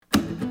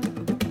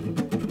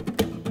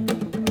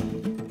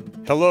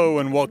Hello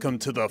and welcome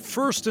to the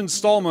first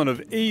installment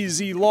of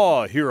AZ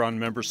Law here on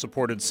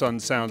member-supported Sun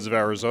Sounds of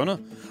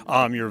Arizona.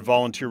 I'm your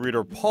volunteer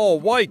reader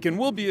Paul Weick, and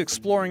we'll be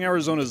exploring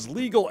Arizona's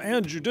legal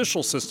and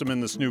judicial system in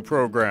this new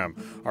program.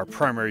 Our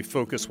primary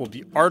focus will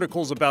be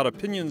articles about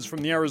opinions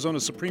from the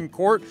Arizona Supreme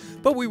Court,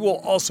 but we will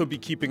also be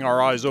keeping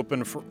our eyes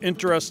open for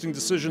interesting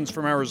decisions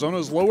from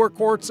Arizona's lower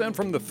courts and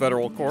from the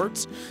federal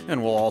courts,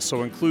 and we'll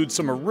also include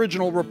some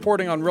original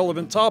reporting on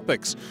relevant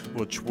topics,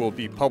 which will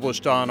be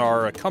published on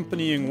our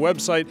accompanying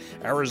website,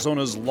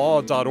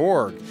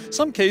 arizonaslaw.org.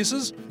 Some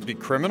cases will be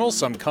criminal,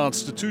 some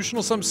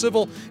constitutional, some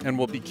civil, and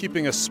we'll be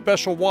keeping a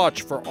special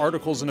watch for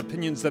articles and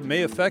opinions that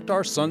may affect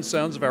our Sun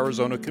Sounds of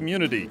Arizona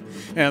community.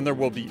 And there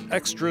will be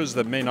extras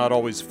that may not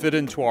always fit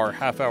into our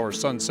half-hour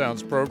Sun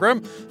Sounds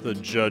program, the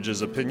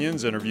judges'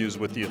 opinions, interviews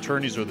with the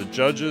attorneys or the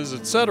judges,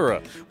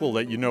 etc. We'll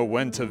let you know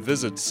when to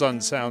visit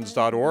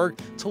sunsounds.org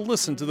to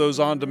listen to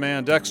those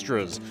on-demand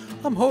extras.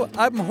 I'm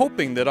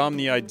hoping that I'm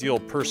the ideal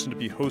person to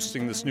be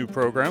hosting this new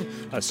program.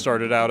 I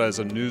started out as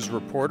a news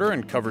reporter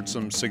and covered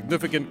some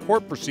significant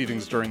court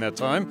proceedings during that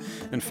time.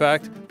 In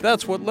fact,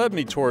 that's what led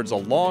me towards a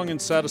long and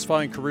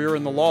satisfying career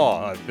in the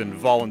law. I've been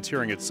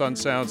volunteering at Sun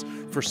Sounds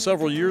for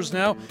several years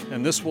now,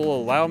 and this will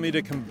allow me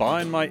to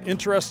combine my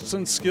interests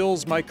and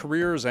skills, my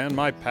careers, and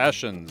my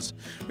passions.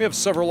 We have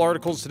several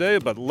articles today,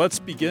 but let's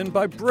begin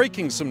by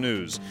breaking some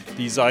news.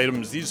 These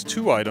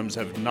two items,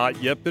 have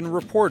not yet been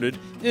reported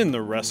in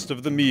the rest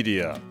of the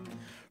media.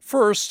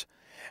 First,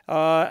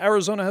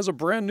 Arizona has a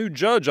brand new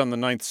judge on the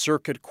Ninth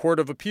Circuit Court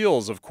of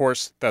Appeals. Of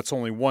course, that's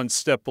only one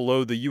step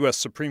below the U.S.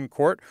 Supreme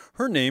Court.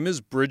 Her name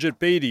is Bridget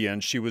Beatty,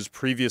 and she was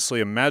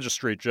previously a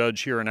magistrate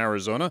judge here in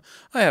Arizona.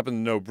 I happen to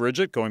know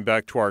Bridget, going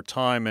back to our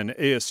time in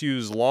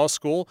ASU's law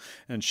school,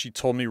 and she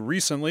told me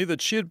recently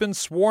that she had been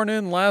sworn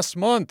in last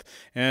month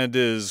and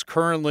is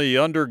currently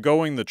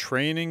undergoing the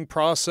training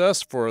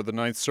process for the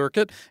Ninth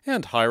Circuit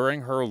and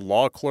hiring her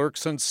law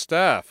clerks and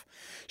staff.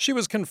 She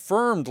was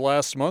confirmed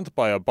last month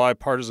by a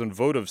bipartisan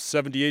vote of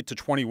 78 to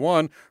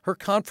 21. Her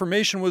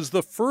confirmation was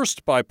the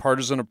first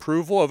bipartisan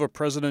approval of a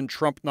President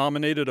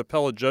Trump-nominated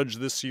appellate judge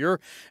this year,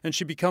 and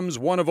she becomes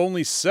one of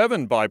only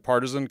 7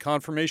 bipartisan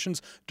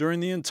confirmations during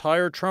the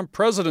entire Trump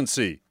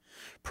presidency.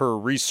 Per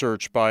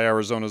research by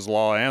Arizona's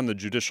Law and the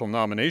Judicial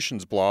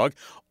Nominations blog,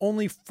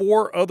 only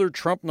 4 other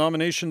Trump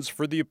nominations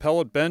for the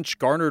appellate bench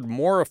garnered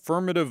more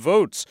affirmative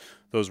votes.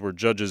 Those were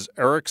Judges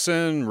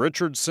Erickson,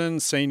 Richardson,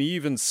 St.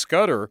 Eve, and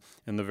Scudder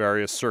in the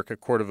various Circuit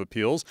Court of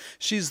Appeals.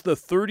 She's the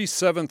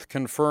 37th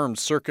confirmed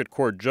Circuit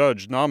Court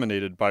judge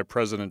nominated by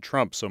President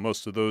Trump, so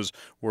most of those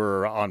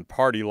were on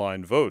party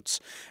line votes.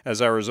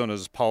 As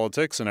Arizona's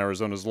Politics and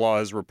Arizona's Law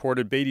has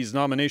reported, Beatty's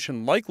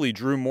nomination likely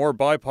drew more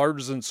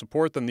bipartisan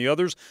support than the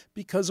others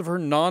because of her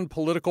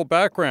non-political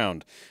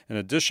background. In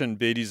addition,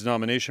 Beatty's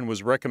nomination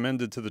was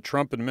recommended to the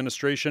Trump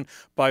administration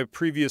by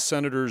previous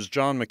Senators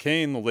John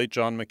McCain, the late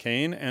John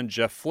McCain, and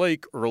Jeff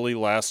Flake early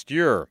last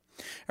year.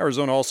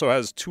 Arizona also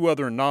has 2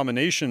 other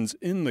nominations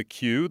in the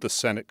queue, the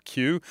Senate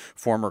queue.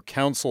 Former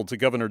counsel to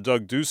Governor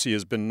Doug Ducey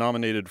has been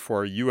nominated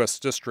for a U.S.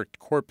 District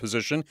Court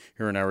position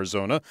here in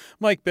Arizona.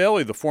 Mike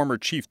Bailey, the former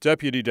chief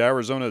deputy to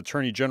Arizona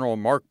Attorney General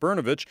Mark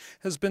Brnovich,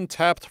 has been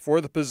tapped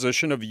for the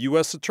position of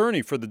U.S.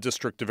 Attorney for the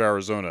District of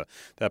Arizona.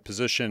 That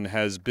position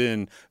has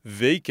been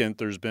vacant.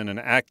 There's been an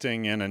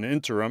acting and an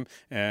interim,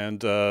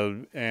 and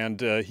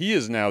he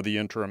is now the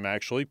interim,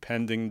 actually,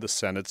 pending the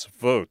Senate's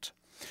vote.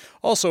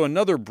 Also,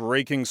 another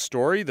breaking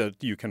story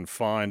that you can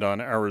find on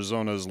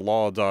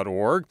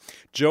arizonaslaw.org.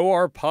 Joe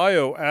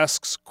Arpaio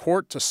asks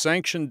court to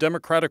sanction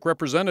Democratic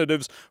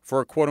representatives for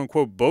a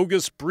quote-unquote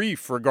bogus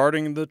brief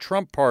regarding the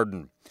Trump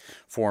pardon.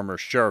 Former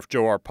Sheriff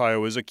Joe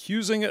Arpaio is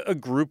accusing a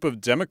group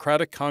of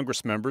Democratic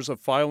Congress members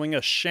of filing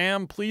a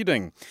sham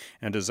pleading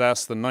and has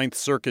asked the Ninth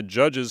Circuit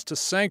judges to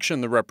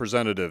sanction the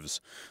representatives.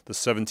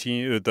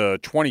 The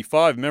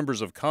 25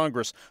 members of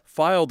Congress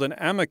filed an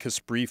amicus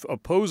brief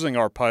opposing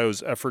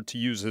Arpaio's effort to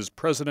use his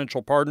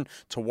presidential pardon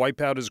to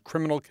wipe out his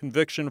criminal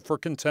conviction for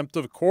contempt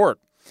of court.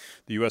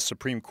 The U.S.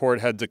 Supreme Court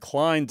had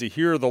declined to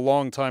hear the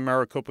longtime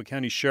Maricopa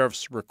County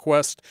Sheriff's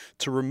request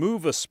to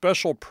remove a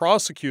special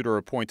prosecutor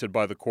appointed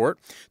by the court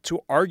to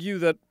argue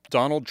that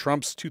Donald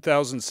Trump's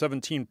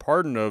 2017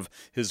 pardon of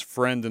his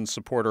friend and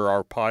supporter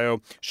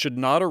Arpaio should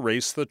not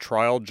erase the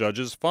trial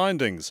judge's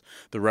findings.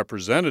 The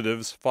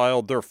representatives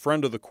filed their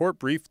friend of the court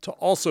brief to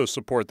also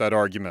support that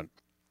argument.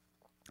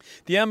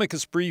 The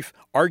amicus brief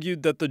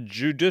argued that the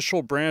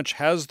judicial branch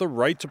has the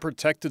right to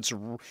protect its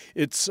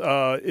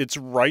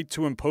right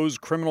to impose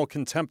criminal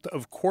contempt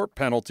of court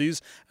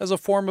penalties as a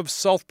form of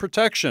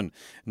self-protection,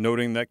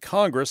 noting that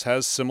Congress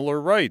has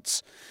similar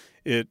rights.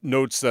 It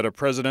notes that a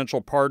presidential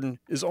pardon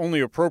is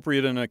only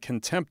appropriate in a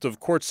contempt of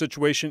court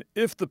situation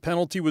if the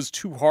penalty was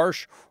too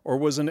harsh or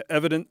was an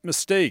evident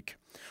mistake.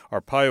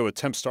 Arpaio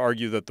attempts to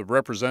argue that the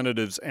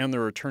representatives and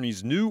their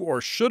attorneys knew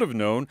or should have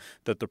known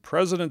that the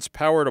president's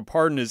power to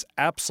pardon is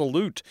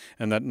absolute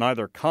and that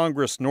neither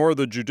Congress nor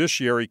the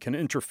judiciary can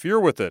interfere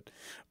with it.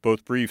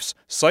 Both briefs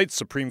cite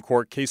Supreme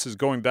Court cases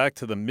going back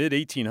to the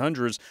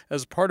mid-1800s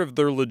as part of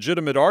their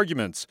legitimate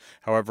arguments.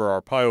 However,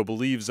 Arpaio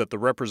believes that the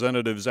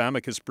representatives'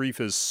 amicus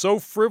brief is so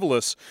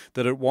frivolous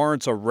that it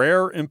warrants a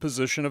rare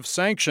imposition of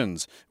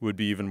sanctions. It would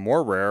be even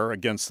more rare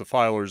against the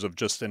filers of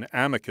just an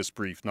amicus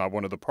brief, not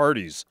one of the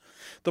parties.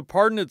 The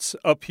pardon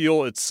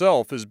appeal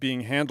itself is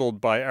being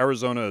handled by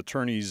Arizona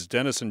attorneys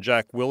Dennis and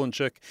Jack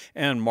Wilenchik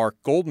and Mark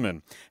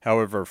Goldman.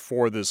 However,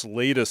 for this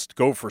latest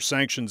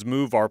go-for-sanctions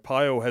move,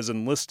 Arpaio has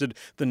enlisted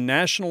the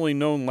nationally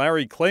known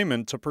Larry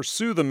Klayman to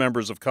pursue the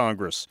members of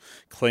Congress.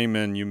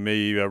 Klayman, you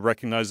may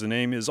recognize the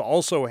name, is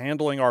also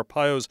handling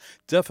Arpaio's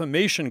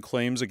defamation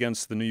claims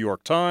against the New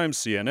York Times,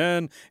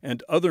 CNN,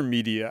 and other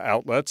media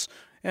outlets,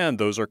 and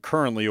those are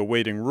currently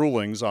awaiting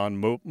rulings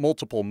on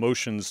multiple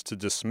motions to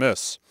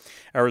dismiss.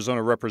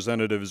 Arizona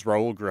Representatives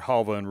Raul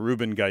Grijalva and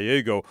Ruben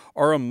Gallego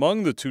are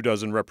among the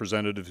 24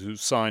 representatives who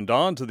signed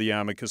on to the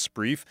amicus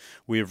brief.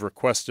 We have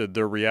requested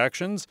their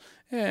reactions,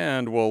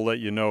 and we'll let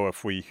you know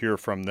if we hear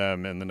from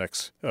them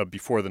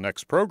before the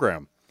next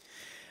program.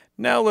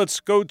 Now let's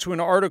go to an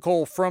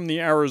article from the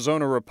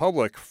Arizona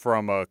Republic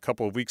from a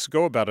couple of weeks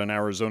ago about an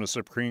Arizona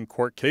Supreme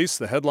Court case.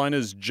 The headline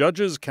is,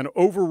 "Judges Can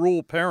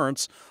Overrule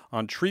Parents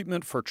on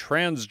Treatment for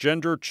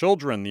Transgender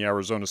Children," the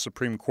Arizona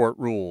Supreme Court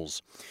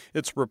rules.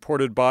 It's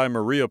reported by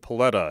Maria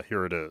Paletta.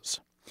 Here it is.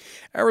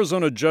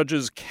 Arizona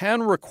judges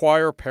can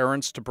require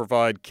parents to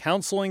provide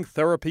counseling,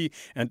 therapy,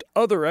 and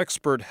other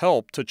expert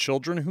help to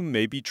children who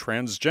may be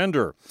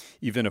transgender,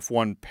 even if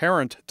one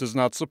parent does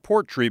not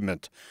support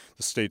treatment,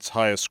 the state's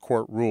highest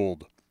court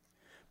ruled.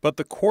 But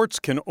the courts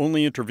can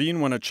only intervene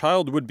when a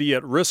child would be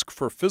at risk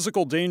for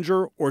physical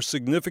danger or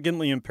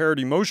significantly impaired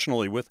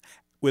emotionally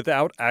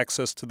without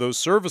access to those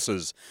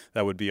services.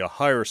 That would be a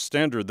higher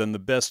standard than the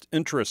best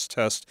interest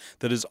test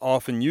that is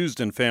often used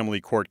in family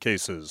court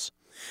cases.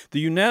 The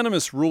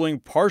unanimous ruling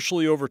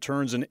partially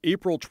overturns an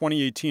April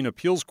 2018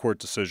 appeals court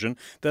decision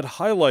that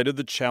highlighted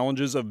the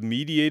challenges of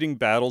mediating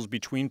battles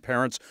between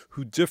parents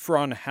who differ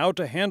on how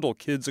to handle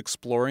kids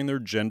exploring their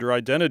gender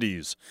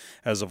identities.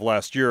 As of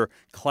last year,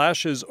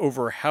 clashes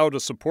over how to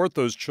support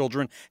those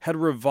children had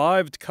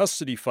revived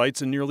custody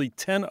fights in nearly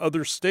 10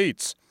 other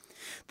states.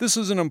 This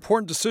is an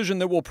important decision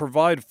that will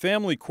provide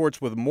family courts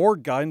with more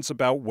guidance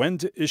about when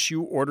to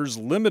issue orders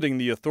limiting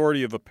the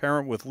authority of a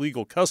parent with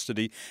legal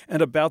custody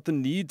and about the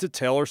need to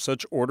tailor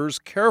such orders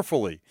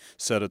carefully,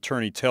 said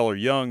attorney Taylor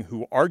Young,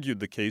 who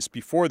argued the case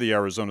before the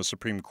Arizona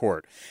Supreme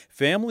Court.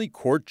 Family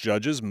court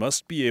judges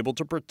must be able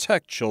to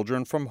protect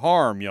children from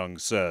harm, Young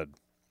said.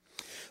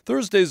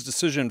 Thursday's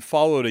decision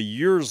followed a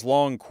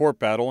years-long court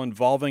battle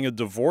involving a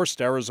divorced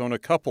Arizona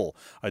couple,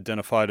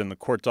 identified in the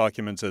court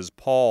documents as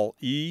Paul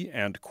E.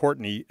 and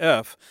Courtney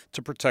F.,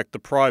 to protect the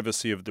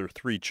privacy of their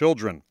 3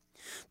 children.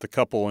 The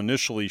couple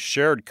initially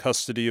shared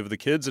custody of the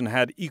kids and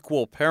had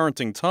equal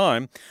parenting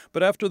time,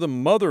 but after the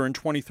mother in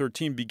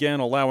 2013 began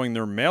allowing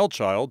their male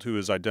child, who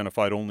is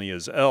identified only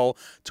as L,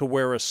 to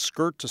wear a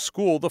skirt to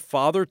school, the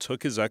father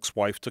took his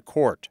ex-wife to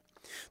court.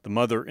 The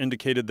mother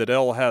indicated that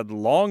L had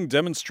long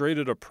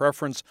demonstrated a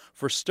preference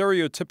for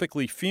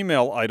stereotypically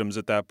female items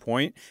at that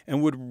point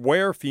and would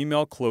wear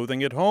female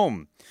clothing at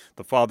home.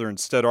 The father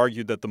instead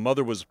argued that the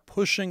mother was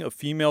pushing a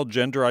female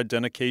gender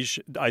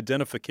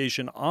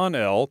identification on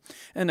L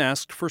and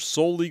asked for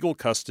sole legal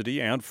custody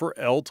and for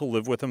L to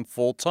live with him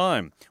full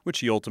time, which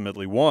he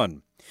ultimately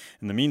won.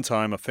 In the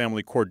meantime, a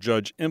family court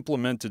judge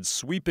implemented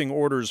sweeping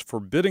orders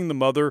forbidding the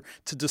mother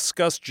to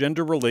discuss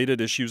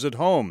gender-related issues at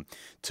home,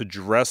 to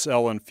dress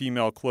L in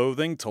female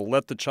clothing, to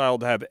let the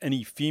child have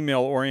any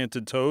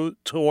female-oriented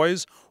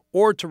toys,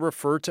 or to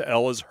refer to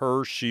L as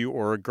her, she,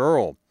 or a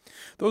girl.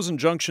 Those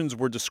injunctions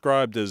were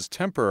described as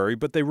temporary,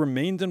 but they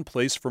remained in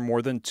place for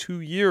more than 2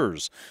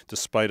 years,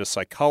 despite a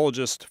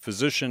psychologist,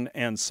 physician,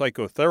 and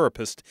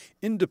psychotherapist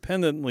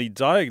independently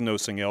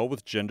diagnosing L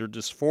with gender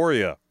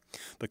dysphoria.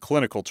 The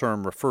clinical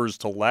term refers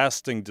to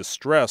lasting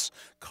distress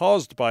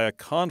caused by a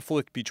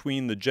conflict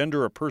between the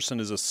gender a person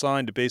is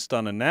assigned based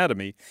on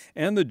anatomy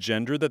and the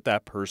gender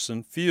that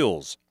person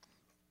feels.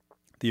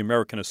 The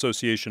American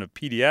Association of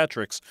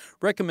Pediatrics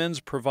recommends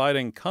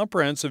providing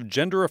comprehensive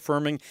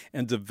gender-affirming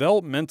and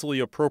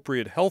developmentally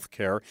appropriate health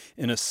care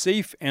in a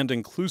safe and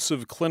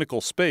inclusive clinical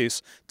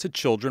space to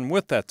children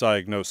with that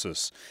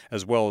diagnosis,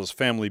 as well as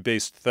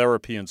family-based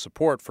therapy and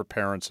support for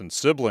parents and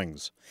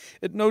siblings.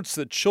 It notes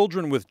that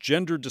children with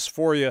gender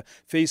dysphoria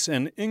face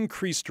an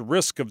increased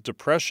risk of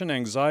depression,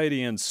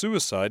 anxiety, and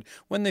suicide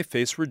when they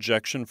face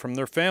rejection from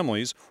their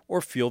families or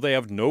feel they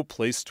have no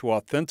place to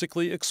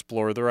authentically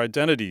explore their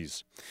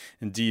identities.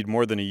 Indeed,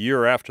 more than a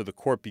year after the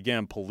court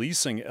began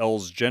policing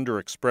L's gender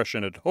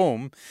expression at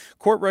home,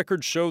 court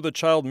records show the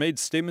child made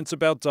statements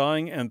about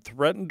dying and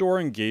threatened or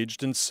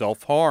engaged in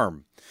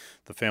self-harm.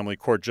 The family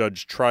court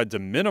judge tried to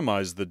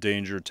minimize the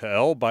danger to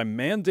Elle by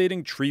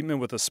mandating treatment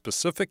with a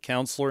specific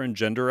counselor and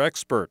gender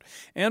expert,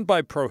 and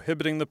by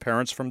prohibiting the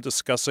parents from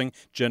discussing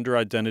gender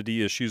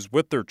identity issues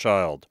with their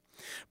child.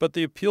 But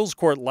the appeals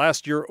court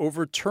last year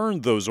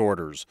overturned those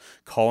orders,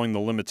 calling the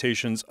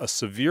limitations a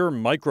severe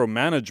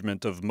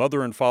micromanagement of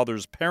mother and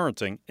father's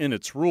parenting in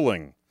its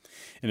ruling.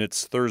 In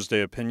its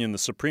Thursday opinion, the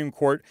Supreme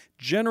Court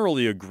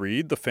generally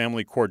agreed the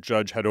family court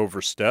judge had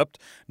overstepped,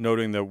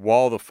 noting that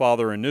while the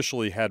father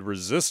initially had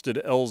resisted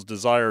Elle's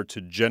desire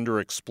to gender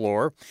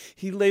explore,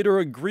 he later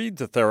agreed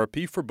to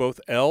therapy for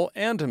both Elle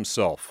and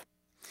himself.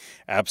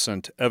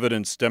 Absent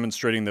evidence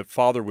demonstrating that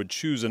father would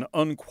choose an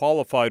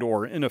unqualified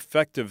or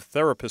ineffective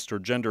therapist or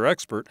gender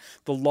expert,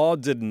 the law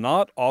did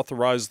not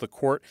authorize the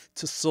court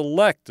to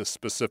select a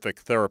specific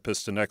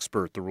therapist and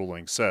expert, the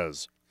ruling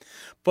says.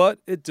 But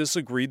it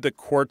disagreed that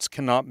courts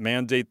cannot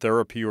mandate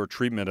therapy or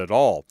treatment at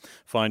all,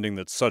 finding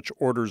that such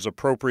orders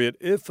appropriate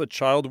if a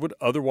child would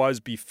otherwise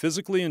be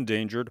physically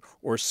endangered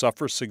or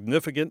suffer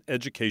significant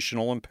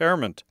educational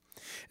impairment.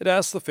 It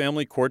asked the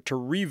family court to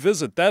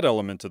revisit that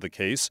element of the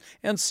case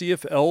and see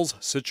if Elle's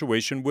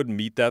situation would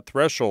meet that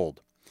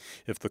threshold.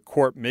 If the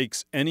court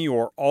makes any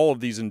or all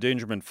of these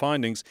endangerment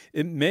findings,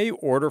 it may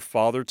order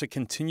father to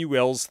continue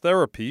Elle's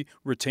therapy,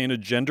 retain a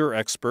gender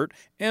expert,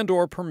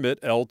 and/or permit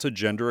Elle to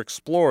gender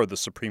explore, the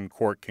Supreme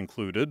Court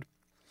concluded.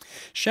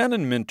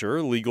 Shannon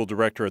Minter, legal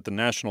director at the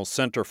National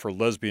Center for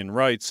Lesbian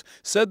Rights,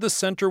 said the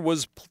center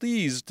was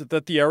pleased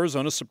that the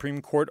Arizona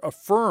Supreme Court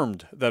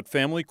affirmed that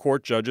family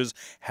court judges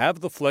have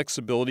the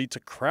flexibility to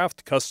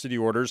craft custody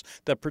orders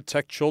that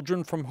protect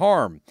children from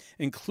harm,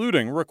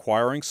 including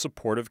requiring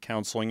supportive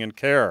counseling and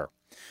care.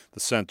 The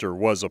center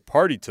was a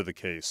party to the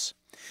case.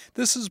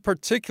 This is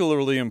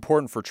particularly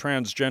important for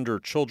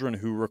transgender children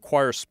who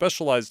require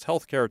specialized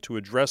health care to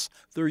address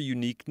their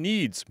unique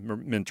needs,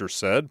 Minter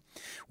said,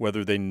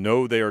 whether they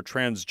know they are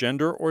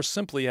transgender or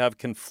simply have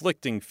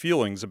conflicting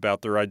feelings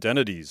about their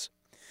identities.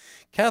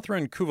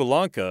 Catherine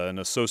Kuvalanka, an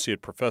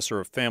associate professor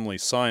of family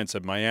science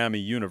at Miami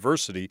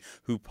University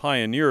who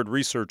pioneered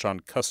research on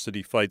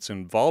custody fights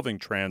involving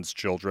trans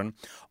children,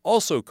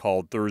 also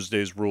called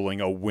Thursday's ruling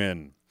a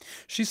win.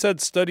 She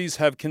said studies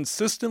have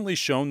consistently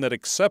shown that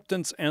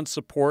acceptance and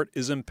support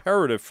is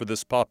imperative for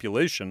this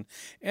population,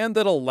 and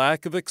that a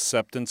lack of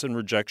acceptance and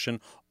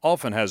rejection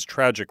often has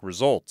tragic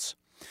results.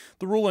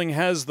 The ruling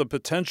has the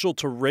potential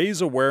to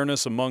raise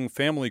awareness among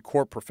family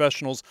court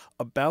professionals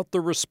about the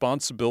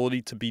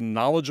responsibility to be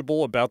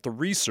knowledgeable about the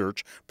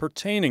research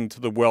pertaining to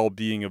the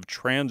well-being of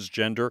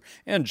transgender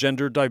and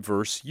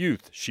gender-diverse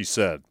youth, she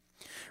said.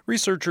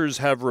 Researchers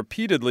have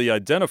repeatedly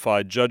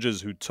identified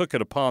judges who took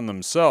it upon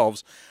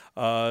themselves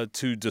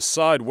to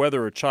decide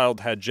whether a child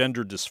had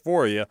gender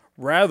dysphoria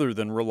rather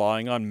than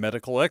relying on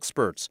medical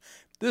experts.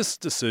 This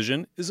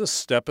decision is a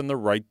step in the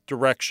right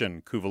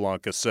direction,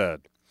 Kuvalanka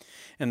said.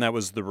 And that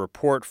was the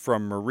report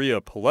from Maria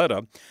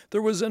Paletta.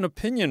 There was an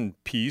opinion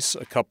piece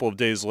a couple of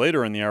days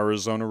later in the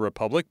Arizona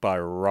Republic by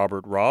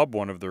Robert Robb,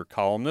 one of their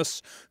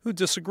columnists, who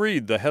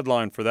disagreed. The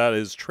headline for that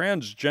is,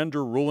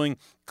 "Transgender ruling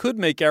could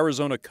make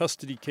Arizona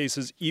custody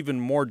cases even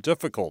more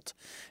difficult."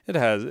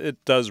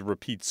 It does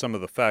repeat some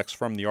of the facts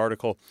from the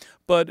article,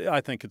 but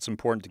I think it's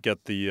important to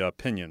get the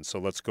opinion, so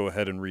let's go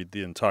ahead and read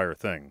the entire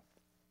thing.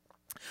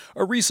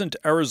 A recent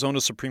Arizona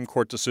Supreme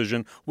Court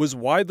decision was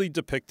widely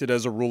depicted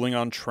as a ruling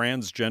on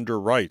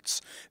transgender rights.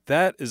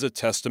 That is a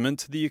testament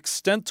to the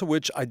extent to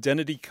which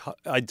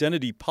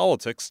identity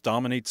politics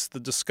dominates the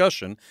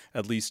discussion,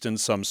 at least in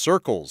some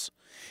circles.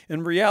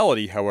 In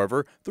reality,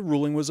 however, the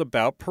ruling was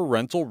about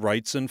parental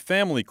rights in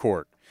family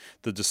court.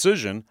 The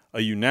decision,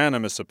 a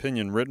unanimous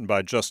opinion written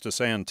by Justice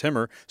Ann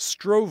Timmer,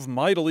 strove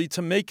mightily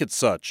to make it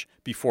such,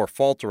 before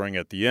faltering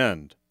at the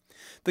end.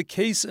 The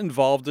case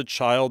involved a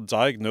child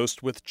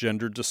diagnosed with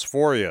gender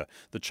dysphoria.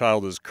 The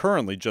child is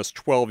currently just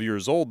 12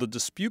 years old. The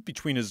dispute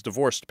between his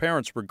divorced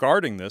parents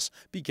regarding this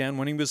began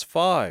when he was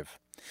 5.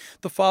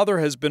 The father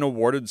has been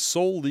awarded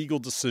sole legal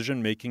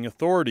decision-making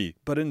authority,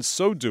 but in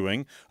so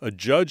doing, a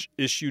judge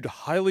issued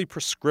highly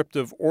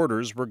prescriptive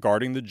orders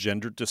regarding the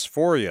gender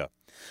dysphoria.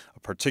 A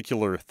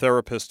particular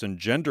therapist and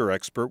gender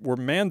expert were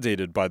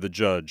mandated by the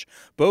judge.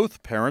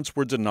 Both parents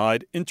were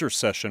denied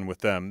intercession with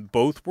them.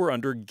 Both were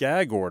under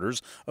gag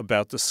orders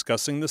about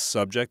discussing the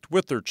subject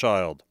with their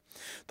child.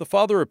 The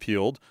father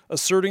appealed,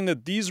 asserting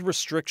that these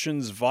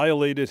restrictions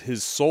violated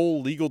his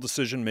sole legal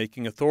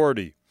decision-making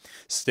authority.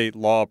 State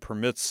law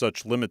permits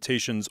such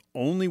limitations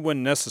only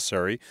when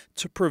necessary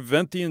to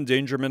prevent the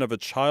endangerment of a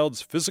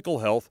child's physical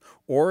health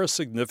or a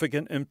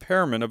significant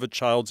impairment of a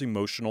child's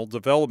emotional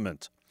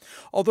development.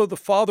 Although the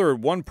father at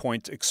one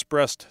point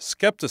expressed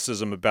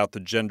skepticism about the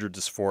gender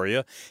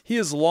dysphoria, he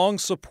has long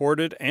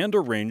supported and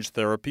arranged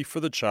therapy for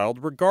the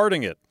child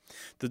regarding it.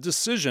 The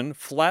decision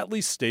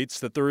flatly states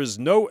that there is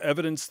no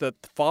evidence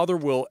that the father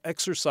will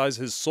exercise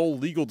his sole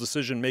legal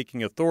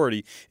decision-making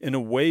authority in a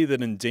way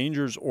that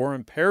endangers or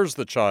impairs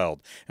the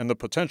child, and the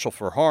potential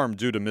for harm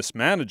due to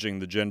mismanaging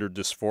the gender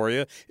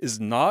dysphoria is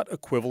not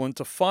equivalent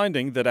to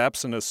finding that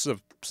absent a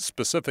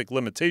specific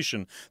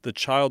limitation, the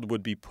child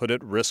would be put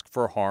at risk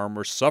for harm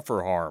or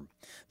suffer harm.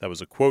 That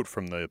was a quote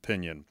from the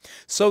opinion.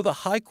 So the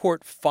High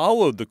Court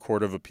followed the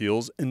Court of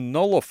Appeals in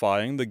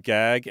nullifying the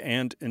gag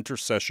and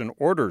intercession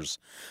orders.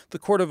 The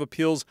Court of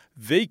Appeals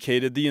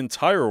vacated the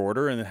entire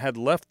order and had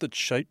left the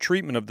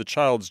treatment of the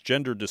child's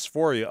gender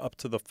dysphoria up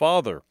to the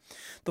father.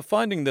 The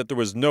finding that there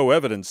was no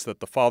evidence that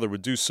the father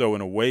would do so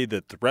in a way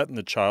that threatened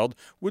the child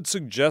would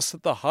suggest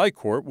that the High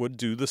Court would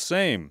do the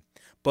same.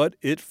 But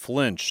it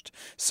flinched,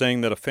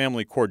 saying that a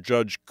family court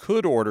judge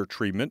could order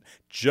treatment,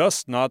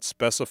 just not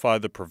specify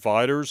the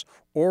providers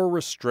or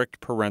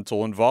restrict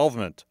parental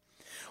involvement.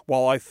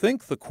 While I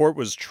think the court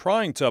was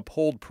trying to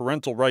uphold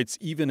parental rights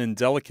even in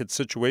delicate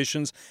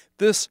situations,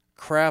 this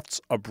crafts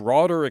a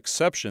broader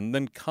exception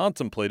than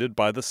contemplated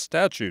by the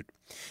statute.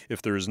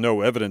 If there is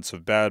no evidence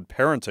of bad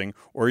parenting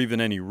or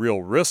even any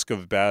real risk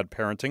of bad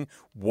parenting,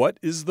 what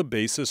is the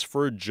basis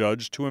for a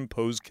judge to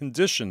impose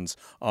conditions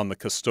on the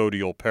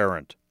custodial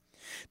parent?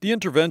 The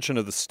intervention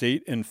of the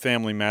state in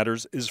family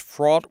matters is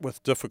fraught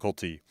with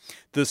difficulty.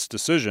 This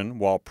decision,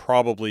 while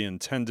probably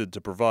intended to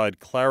provide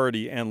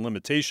clarity and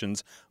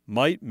limitations,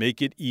 might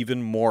make it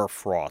even more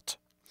fraught.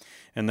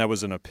 And that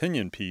was an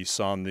opinion piece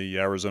on the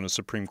Arizona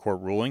Supreme Court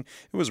ruling.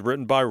 It was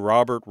written by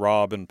Robert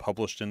Robb and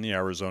published in the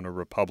Arizona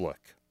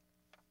Republic.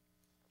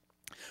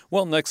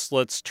 Well, next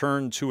let's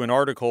turn to an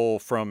article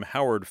from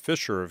Howard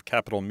Fisher of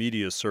Capital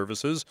Media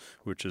Services,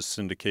 which is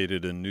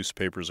syndicated in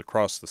newspapers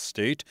across the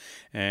state.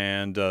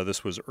 And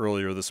this was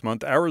earlier this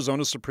month.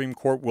 Arizona Supreme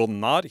Court will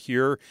not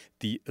hear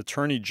the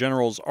Attorney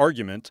General's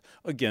argument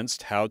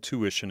against how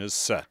tuition is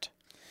set.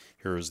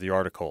 Here is the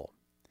article.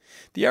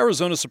 The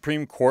Arizona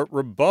Supreme Court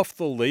rebuffed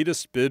the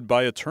latest bid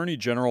by Attorney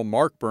General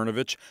Mark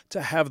Brnovich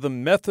to have the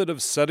method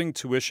of setting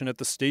tuition at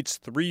the state's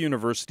 3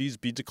 universities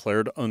be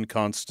declared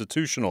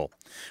unconstitutional.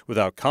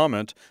 Without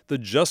comment, the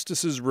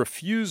justices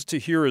refused to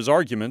hear his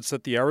arguments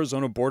that the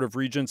Arizona Board of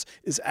Regents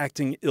is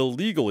acting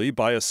illegally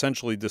by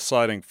essentially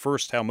deciding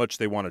first how much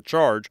they want to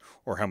charge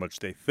or how much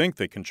they think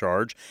they can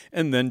charge,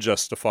 and then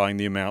justifying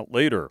the amount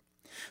later.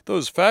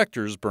 Those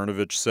factors,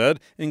 Brnovich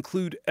said,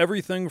 include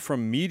everything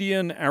from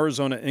median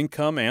Arizona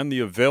income and the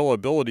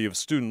availability of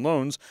student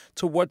loans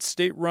to what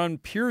state-run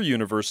peer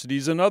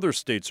universities in other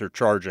states are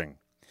charging.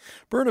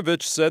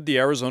 Brnovich said the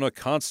Arizona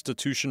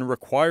Constitution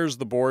requires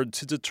the board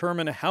to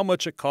determine how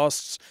much it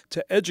costs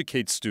to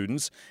educate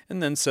students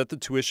and then set the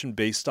tuition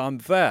based on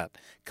that,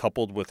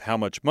 coupled with how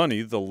much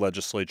money the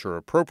legislature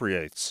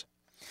appropriates.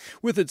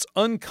 With its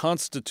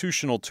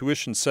unconstitutional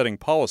tuition-setting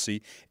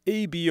policy,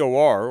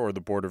 ABOR, or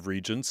the Board of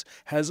Regents,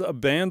 has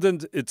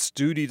abandoned its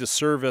duty to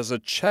serve as a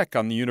check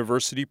on the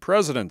university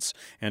presidents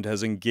and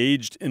has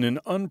engaged in an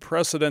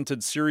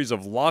unprecedented series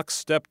of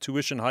lockstep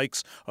tuition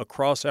hikes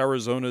across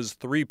Arizona's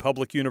 3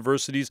 public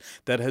universities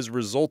that has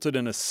resulted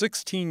in a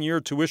 16-year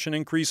tuition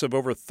increase of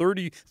over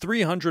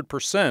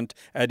 300%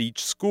 at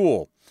each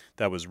school.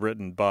 That was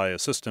written by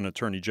Assistant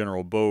Attorney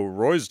General Bo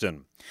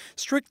Roysden.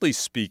 Strictly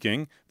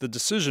speaking, the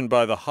decision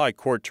by the High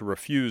Court to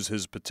refuse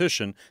his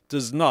petition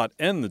does not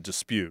end the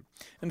dispute.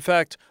 In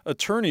fact,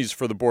 attorneys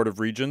for the Board of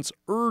Regents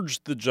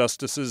urged the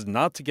justices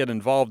not to get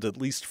involved at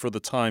least for the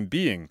time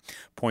being,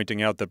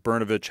 pointing out that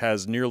Brnovich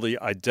has nearly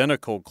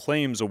identical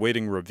claims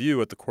awaiting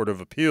review at the Court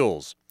of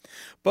Appeals.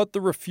 But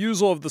the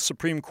refusal of the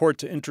Supreme Court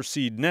to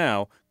intercede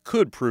now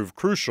could prove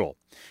crucial.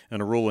 In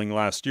a ruling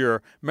last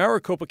year,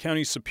 Maricopa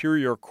County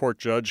Superior Court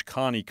Judge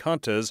Connie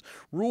Contes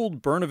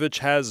ruled Brnovich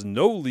has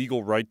no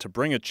legal right to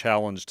bring a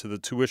challenge to the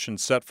tuition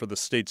set for the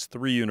state's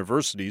 3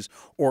 universities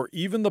or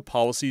even the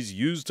policies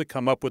used to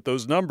come up with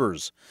those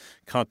numbers.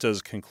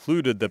 Contes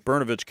concluded that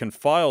Brnovich can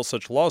file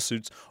such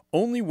lawsuits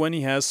only when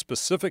he has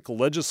specific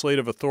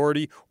legislative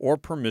authority or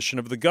permission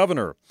of the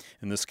governor.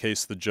 In this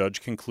case, the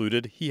judge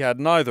concluded he had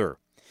neither.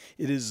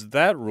 It is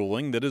that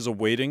ruling that is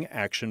awaiting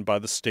action by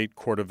the State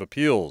Court of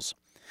Appeals.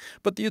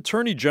 But the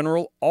Attorney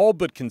General all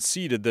but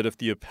conceded that if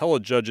the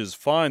appellate judges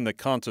find that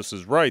Contes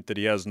is right that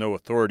he has no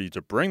authority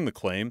to bring the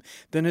claim,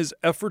 then his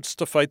efforts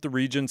to fight the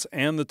regents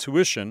and the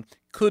tuition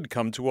could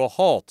come to a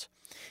halt.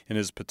 In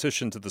his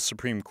petition to the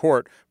Supreme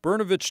Court,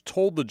 Brnovich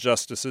told the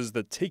justices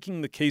that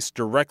taking the case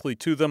directly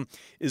to them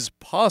is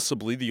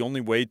possibly the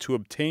only way to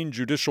obtain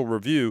judicial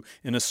review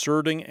in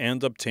asserting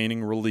and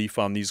obtaining relief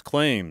on these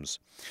claims.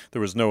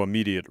 There was no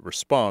immediate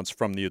response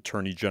from the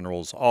Attorney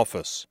General's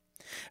office.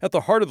 At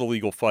the heart of the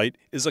legal fight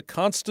is a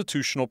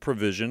constitutional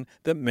provision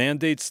that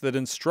mandates that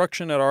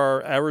instruction at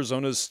our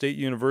Arizona's state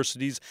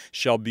universities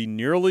shall be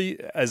nearly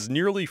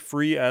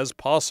free as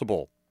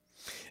possible.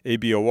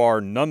 ABOR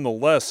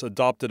nonetheless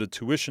adopted a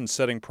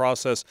tuition-setting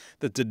process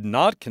that did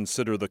not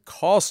consider the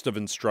cost of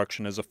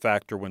instruction as a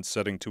factor when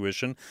setting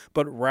tuition,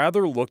 but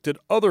rather looked at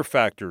other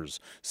factors,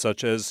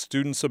 such as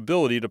students'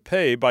 ability to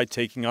pay by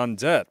taking on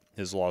debt,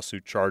 his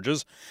lawsuit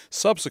charges.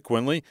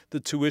 Subsequently, the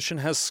tuition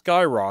has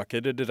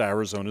skyrocketed at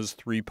Arizona's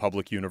 3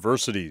 public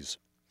universities.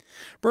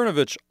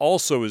 Brnovich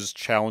also is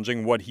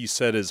challenging what he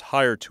said is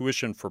higher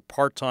tuition for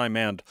part-time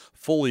and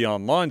fully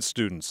online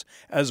students,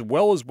 as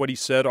well as what he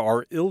said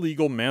are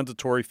illegal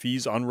mandatory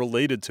fees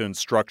unrelated to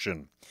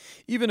instruction.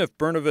 Even if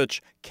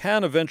Brnovich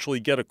can eventually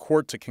get a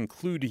court to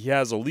conclude he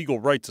has a legal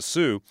right to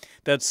sue,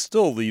 that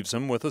still leaves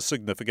him with a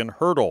significant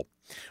hurdle.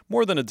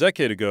 More than a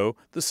decade ago,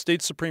 the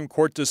state Supreme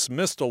Court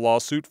dismissed a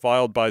lawsuit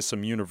filed by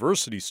some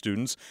university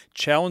students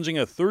challenging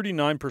a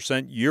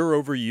 39%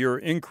 year-over-year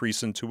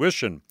increase in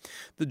tuition.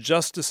 The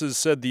justices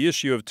said the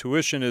issue of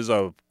tuition is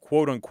a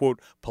quote-unquote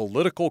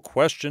political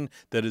question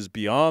that is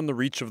beyond the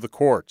reach of the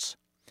courts.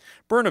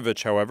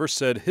 Brnovich, however,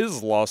 said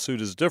his lawsuit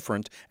is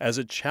different as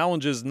it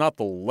challenges not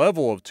the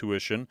level of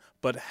tuition,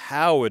 but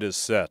how it is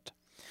set.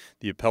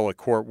 The appellate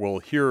court will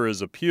hear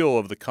his appeal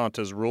of the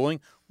Contes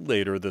ruling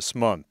later this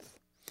month.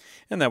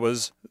 And that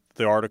was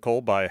the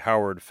article by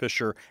Howard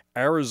Fisher,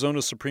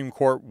 Arizona Supreme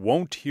Court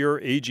won't hear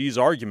AG's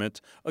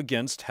argument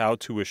against how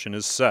tuition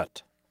is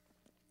set.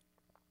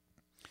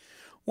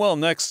 Well,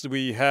 next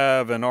we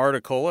have an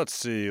article.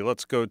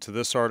 Let's go to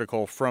this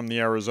article from the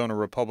Arizona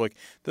Republic.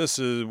 This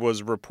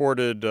was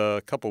reported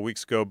a couple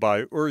weeks ago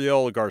by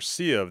Uriel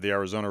Garcia of the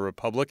Arizona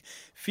Republic.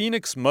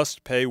 Phoenix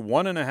must pay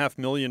 $1.5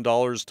 million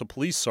to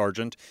police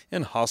sergeant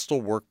in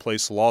hostile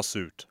workplace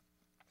lawsuit.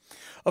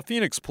 A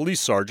Phoenix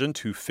police sergeant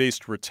who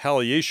faced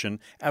retaliation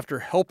after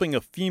helping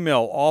a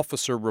female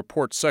officer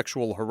report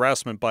sexual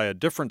harassment by a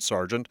different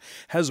sergeant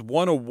has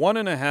won a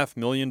 $1.5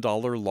 million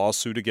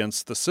lawsuit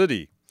against the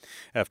city.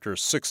 After a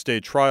 6-day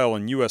trial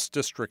in U.S.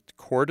 District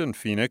Court in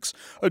Phoenix,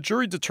 a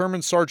jury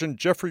determined Sergeant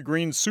Jeffrey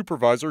Green's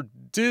supervisor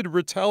did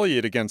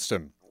retaliate against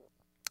him,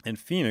 and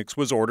Phoenix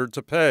was ordered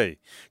to pay.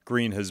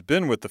 Green has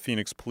been with the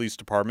Phoenix Police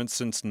Department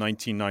since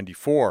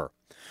 1994.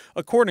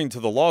 According to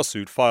the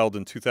lawsuit filed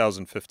in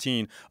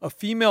 2015, a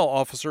female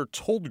officer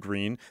told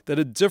Green that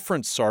a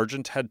different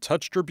sergeant had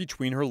touched her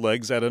between her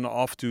legs at an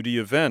off-duty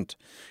event.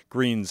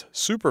 Green's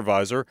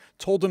supervisor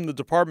told him the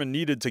department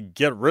needed to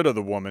get rid of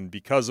the woman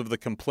because of the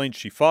complaint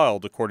she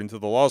filed, according to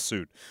the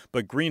lawsuit.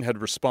 But Green had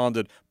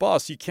responded,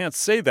 "Boss, you can't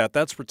say that.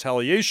 That's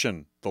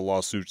retaliation," the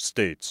lawsuit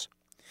states.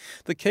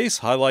 The case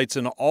highlights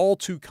an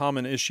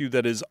all-too-common issue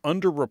that is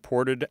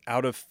underreported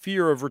out of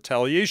fear of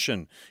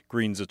retaliation,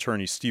 Green's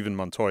attorney Stephen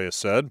Montoya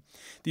said.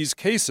 These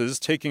cases,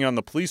 taking on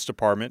the police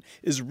department,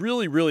 is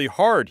really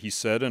hard, he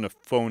said in a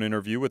phone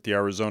interview with the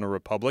Arizona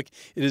Republic.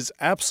 It is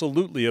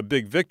absolutely a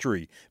big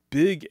victory,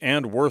 big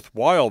and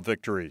worthwhile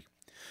victory.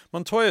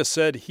 Montoya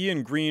said he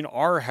and Green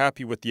are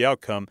happy with the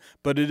outcome,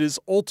 but it is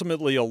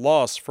ultimately a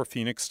loss for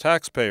Phoenix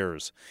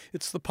taxpayers.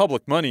 It's the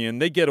public money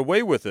and they get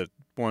away with it,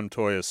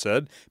 Montoya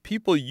said.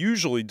 People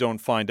usually don't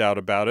find out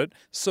about it,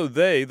 so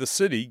the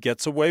city,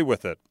 gets away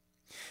with it.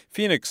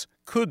 Phoenix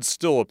could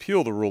still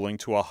appeal the ruling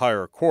to a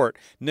higher court.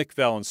 Nick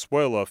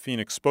Valenzuela,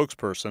 Phoenix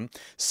spokesperson,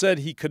 said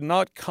he could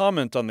not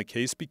comment on the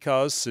case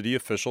because city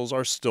officials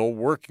are still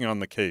working on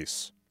the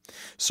case.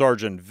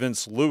 Sergeant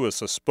Vince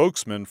Lewis, a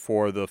spokesman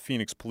for the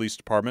Phoenix Police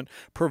Department,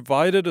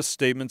 provided a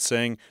statement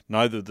saying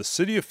neither the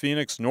City of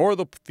Phoenix nor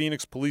the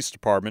Phoenix Police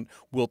Department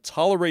will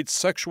tolerate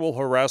sexual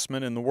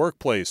harassment in the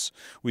workplace.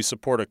 We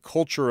support a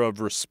culture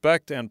of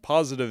respect and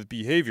positive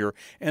behavior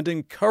and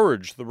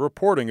encourage the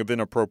reporting of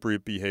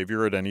inappropriate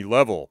behavior at any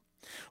level.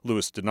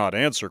 Lewis did not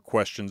answer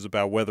questions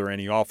about whether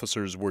any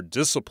officers were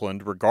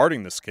disciplined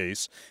regarding this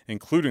case,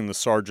 including the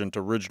sergeant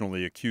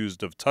originally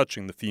accused of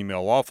touching the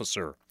female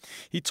officer.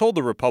 He told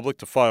the Republic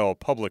to file a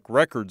public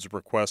records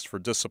request for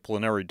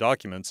disciplinary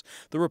documents.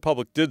 The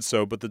Republic did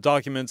so, but the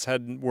documents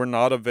were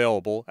not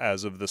available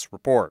as of this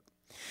report.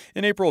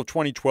 In April of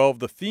 2012,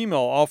 the female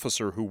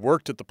officer who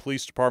worked at the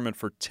police department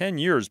for 10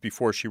 years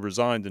before she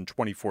resigned in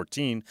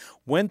 2014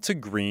 went to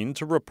Green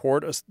to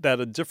report that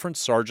a different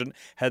sergeant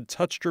had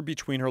touched her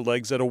between her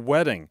legs at a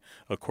wedding,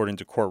 according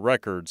to court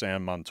records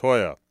and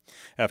Montoya.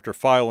 After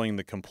filing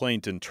the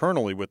complaint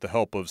internally with the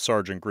help of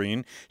Sergeant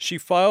Green, she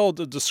filed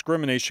a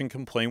discrimination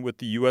complaint with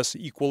the U.S.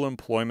 Equal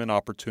Employment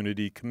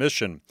Opportunity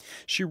Commission.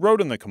 She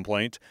wrote in the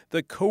complaint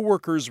that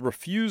coworkers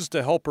refused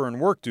to help her in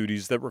work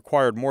duties that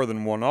required more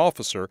than one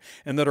officer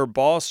and that her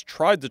boss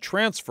tried to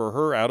transfer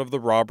her out of the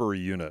robbery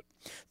unit.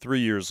 3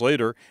 years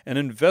later, an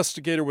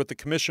investigator with the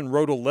commission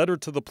wrote a letter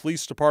to the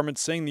police department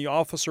saying the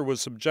officer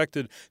was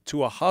subjected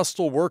to a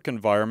hostile work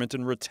environment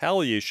in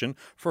retaliation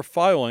for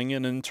filing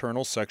an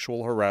internal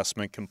sexual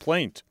harassment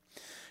complaint.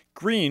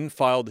 Green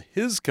filed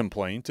his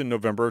complaint in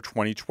November of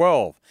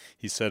 2012.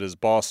 He said his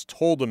boss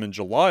told him in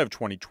July of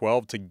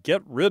 2012 to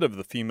get rid of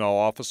the female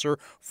officer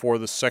for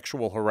the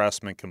sexual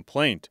harassment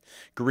complaint.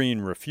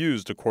 Green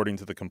refused, according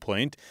to the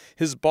complaint.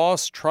 His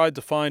boss tried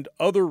to find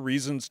other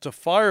reasons to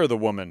fire the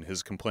woman,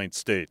 his complaint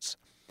states.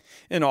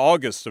 In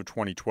August of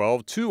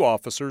 2012, 2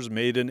 officers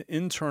made an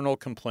internal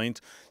complaint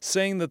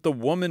saying that the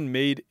woman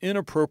made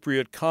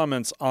inappropriate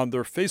comments on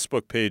their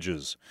Facebook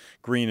pages.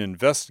 Green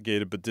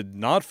investigated but did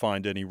not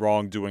find any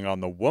wrongdoing on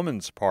the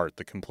woman's part,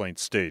 the complaint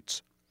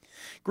states.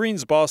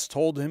 Green's boss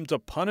told him to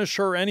punish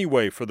her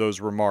anyway for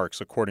those remarks,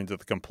 according to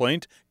the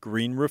complaint.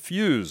 Green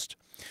refused.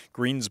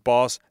 Green's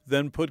boss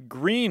then put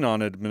Green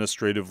on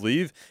administrative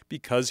leave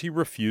because he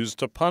refused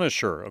to punish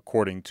her,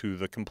 according to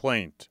the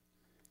complaint.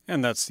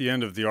 And that's the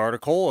end of the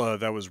article.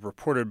 That was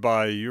reported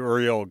by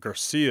Uriel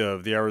Garcia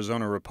of the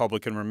Arizona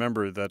Republican.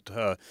 Remember that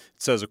it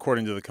says,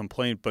 according to the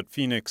complaint, but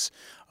Phoenix,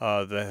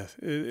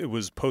 it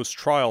was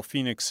post-trial.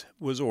 Phoenix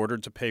was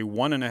ordered to pay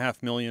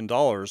 $1.5 million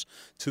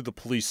to the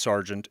police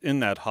sergeant in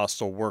that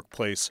hostile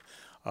workplace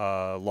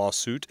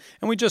lawsuit.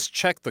 And we just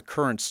checked the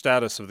current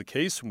status of the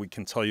case, and we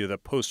can tell you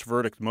that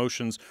post-verdict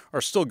motions are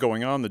still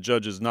going on. The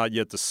judge has not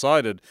yet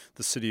decided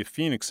the city of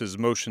Phoenix's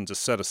motion to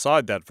set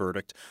aside that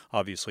verdict.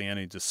 Obviously,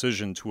 any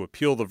decision to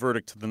appeal the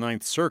verdict to the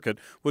Ninth Circuit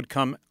would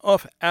come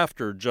up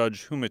after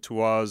Judge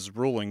Humitua's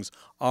rulings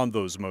on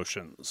those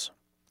motions.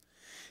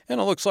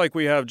 And it looks like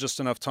we have just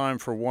enough time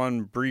for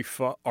one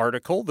brief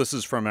article. This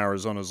is from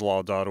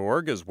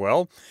Arizona'sLaw.org as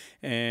well,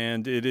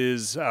 and it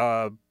is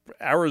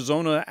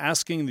Arizona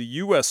asking the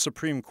U.S.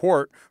 Supreme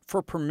Court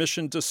for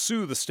permission to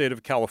sue the state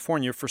of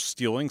California for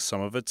stealing some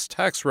of its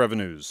tax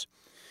revenues.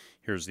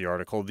 Here's the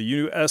article. The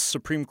U.S.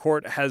 Supreme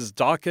Court has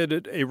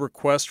docketed a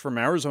request from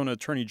Arizona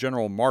Attorney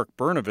General Mark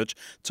Brnovich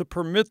to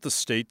permit the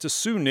state to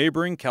sue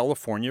neighboring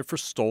California for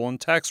stolen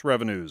tax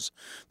revenues.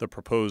 The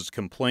proposed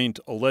complaint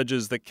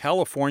alleges that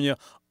California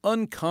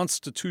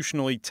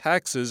unconstitutionally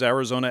taxes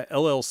Arizona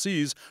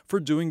LLCs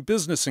for doing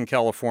business in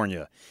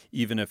California,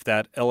 even if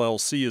that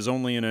LLC is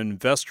only an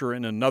investor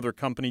in another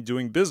company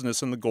doing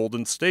business in the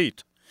Golden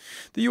State.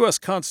 The U.S.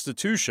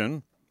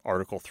 Constitution,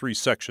 Article 3,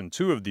 Section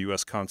 2 of the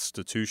U.S.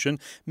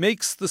 Constitution,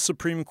 makes the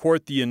Supreme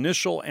Court the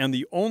initial and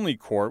the only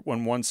court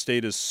when one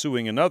state is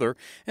suing another,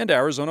 and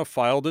Arizona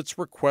filed its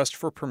request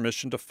for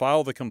permission to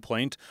file the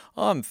complaint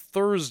on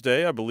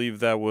Thursday. I believe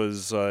that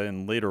was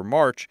in later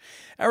March.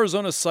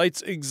 Arizona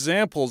cites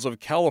examples of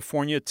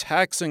California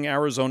taxing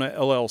Arizona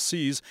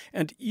LLCs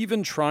and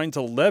even trying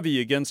to levy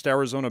against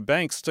Arizona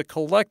banks to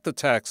collect the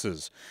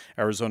taxes.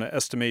 Arizona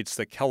estimates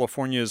that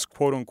California's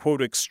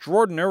quote-unquote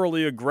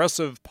extraordinarily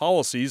aggressive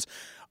policies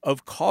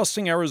of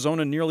costing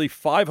Arizona nearly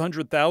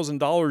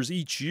 $500,000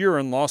 each year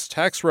in lost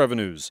tax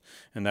revenues.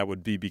 And that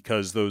would be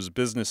because those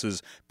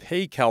businesses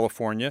pay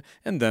California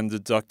and then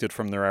deduct it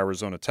from their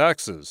Arizona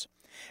taxes.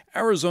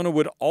 Arizona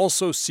would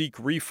also seek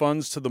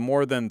refunds to the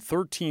more than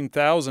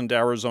 13,000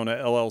 Arizona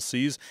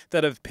LLCs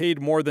that have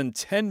paid more than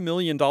 $10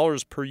 million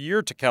per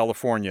year to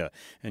California.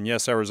 And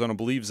yes, Arizona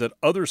believes that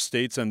other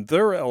states and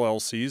their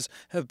LLCs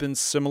have been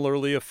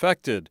similarly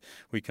affected.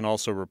 We can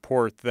also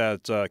report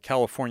that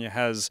California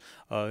has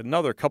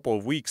another couple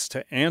of weeks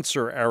to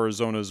answer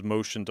Arizona's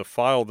motion to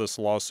file this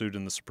lawsuit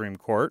in the Supreme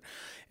Court.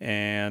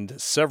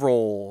 And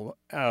several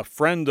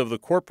friend of the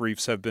court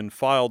briefs have been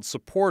filed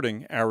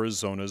supporting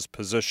Arizona's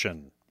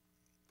position.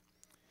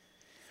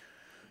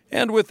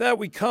 And with that,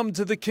 we come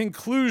to the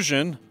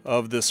conclusion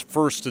of this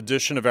first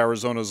edition of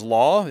Arizona's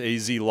Law,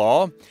 AZ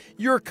Law.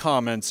 Your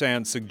comments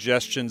and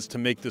suggestions to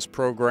make this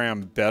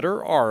program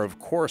better are, of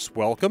course,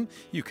 welcome.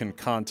 You can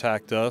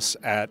contact us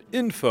at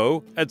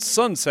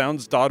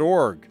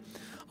info@sunsounds.org.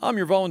 I'm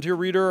your volunteer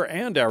reader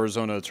and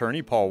Arizona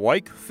attorney, Paul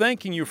Weick,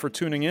 thanking you for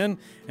tuning in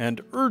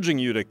and urging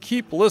you to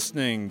keep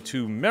listening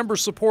to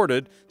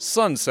member-supported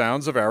Sun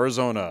Sounds of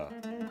Arizona.